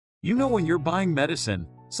You know when you're buying medicine,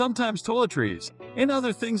 sometimes toiletries, and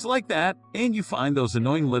other things like that, and you find those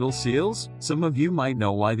annoying little seals? Some of you might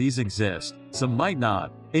know why these exist, some might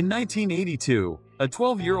not. In 1982, a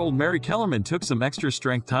 12-year-old Mary Kellerman took some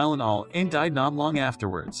extra-strength Tylenol and died not long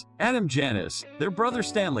afterwards. Adam Janis, their brother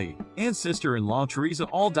Stanley, and sister-in-law Teresa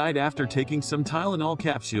all died after taking some Tylenol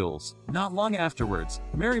capsules. Not long afterwards,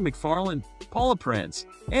 Mary McFarland, Paula Prince,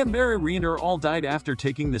 and Mary Reiner all died after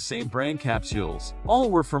taking the same brand capsules.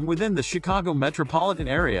 All were from within the Chicago metropolitan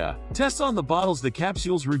area. Tests on the bottles the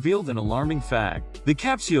capsules revealed an alarming fact. The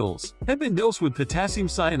capsules had been dosed with potassium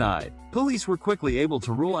cyanide. Police were quickly able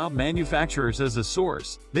to rule out manufacturers as a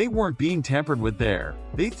source. They weren't being tampered with there.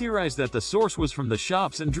 They theorized that the source was from the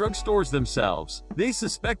shops and drugstores themselves. They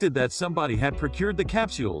suspected that somebody had procured the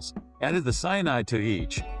capsules, added the cyanide to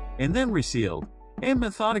each, and then resealed and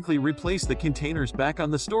methodically replaced the containers back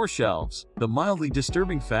on the store shelves. The mildly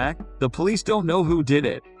disturbing fact? The police don't know who did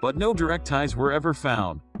it, but no direct ties were ever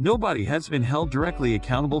found. Nobody has been held directly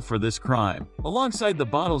accountable for this crime. Alongside the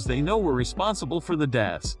bottles they know were responsible for the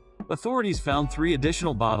deaths, authorities found 3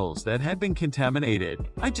 additional bottles that had been contaminated.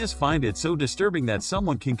 I just find it so disturbing that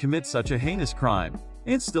someone can commit such a heinous crime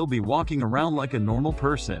and still be walking around like a normal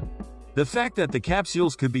person. The fact that the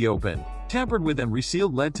capsules could be opened, tampered with and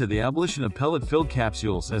resealed led to the abolition of pellet-filled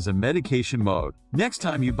capsules as a medication mode. Next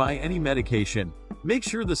time you buy any medication, make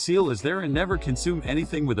sure the seal is there and never consume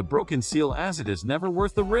anything with a broken seal, as it is never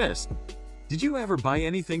worth the risk. Did you ever buy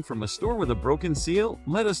anything from a store with a broken seal?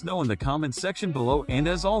 Let us know in the comments section below, and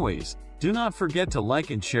as always, do not forget to like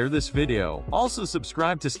and share this video. Also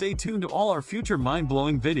subscribe to stay tuned to all our future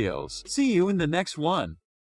mind-blowing videos. See you in the next one.